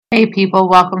Hey people,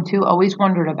 welcome to Always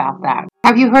Wondered About That.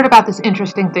 Have you heard about this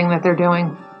interesting thing that they're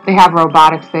doing? They have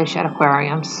robotic fish at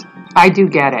aquariums. I do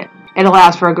get it. It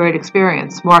allows for a great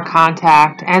experience, more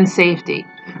contact, and safety.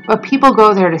 But people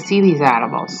go there to see these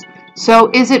animals. So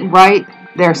is it right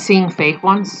they're seeing fake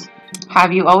ones?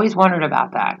 Have you always wondered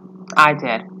about that? I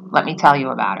did. Let me tell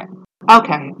you about it.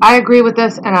 Okay, I agree with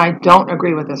this and I don't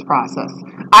agree with this process.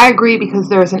 I agree because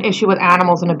there is an issue with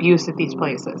animals and abuse at these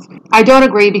places. I don't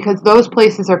agree because those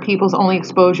places are people's only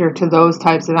exposure to those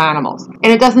types of animals.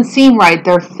 And it doesn't seem right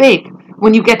they're fake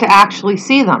when you get to actually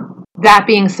see them. That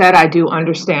being said, I do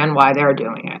understand why they're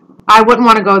doing it. I wouldn't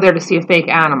want to go there to see a fake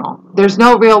animal. There's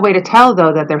no real way to tell,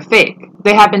 though, that they're fake.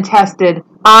 They have been tested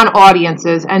on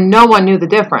audiences and no one knew the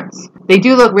difference. They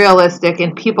do look realistic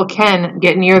and people can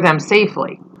get near them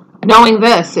safely. Knowing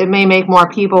this, it may make more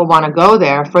people want to go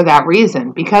there for that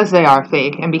reason, because they are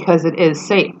fake and because it is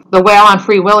safe. The whale on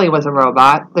Free Willy was a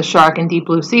robot. The shark in Deep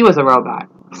Blue Sea was a robot.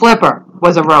 Flipper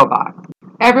was a robot.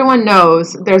 Everyone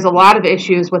knows there's a lot of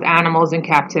issues with animals in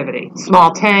captivity.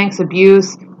 Small tanks,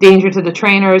 abuse, danger to the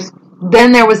trainers.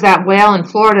 Then there was that whale in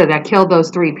Florida that killed those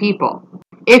 3 people.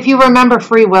 If you remember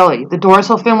Free Willy, the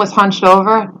dorsal fin was hunched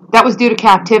over. That was due to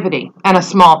captivity and a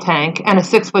small tank and a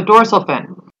 6-foot dorsal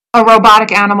fin. A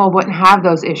robotic animal wouldn't have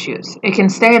those issues. It can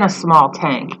stay in a small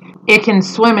tank. It can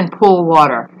swim in pool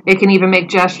water. It can even make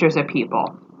gestures at people,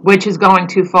 which is going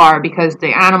too far because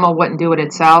the animal wouldn't do it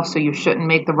itself, so you shouldn't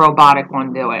make the robotic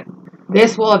one do it.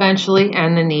 This will eventually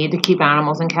end the need to keep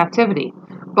animals in captivity.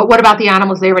 But what about the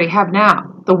animals they already have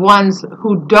now? The ones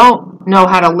who don't know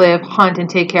how to live, hunt, and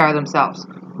take care of themselves.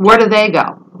 Where do they go?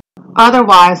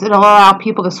 Otherwise, it'll allow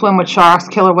people to swim with sharks,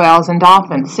 killer whales, and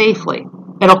dolphins safely.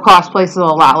 It'll cost places a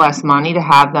lot less money to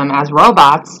have them as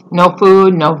robots. No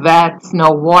food, no vets, no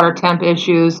water temp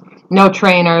issues, no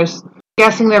trainers.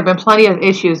 Guessing there have been plenty of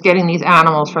issues getting these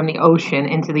animals from the ocean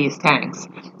into these tanks.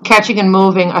 Catching and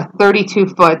moving a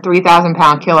 32-foot,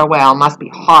 3,000-pound killer whale must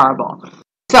be horrible.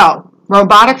 So,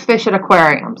 robotic fish at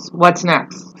aquariums. What's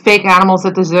next? Fake animals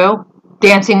at the zoo?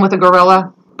 Dancing with a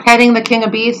gorilla? Petting the king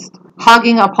of beasts?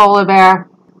 Hugging a polar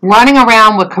bear? Running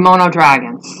around with kimono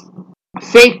dragons?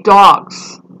 Fake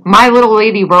dogs. My Little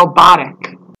Lady robotic.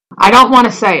 I don't want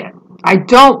to say it.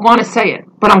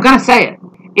 But I'm going to say it.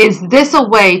 Is this a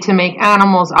way to make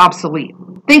animals obsolete?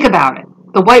 Think about it.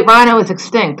 The white rhino is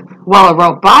extinct. Well, a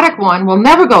robotic one will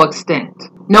never go extinct.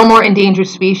 No more endangered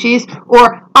species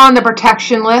or on the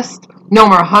protection list. No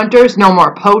more hunters, no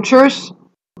more poachers.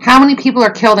 How many people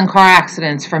are killed in car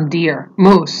accidents from deer,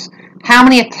 moose? How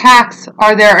many attacks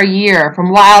are there a year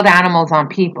from wild animals on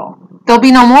people? There'll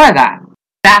be no more of that.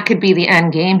 That could be the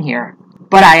end game here.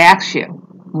 But I ask you,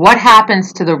 what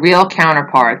happens to the real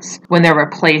counterparts when they're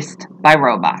replaced by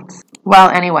robots? Well,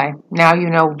 anyway, now you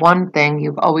know one thing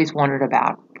you've always wondered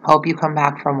about. Hope you come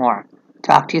back for more.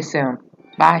 Talk to you soon.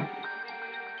 Bye.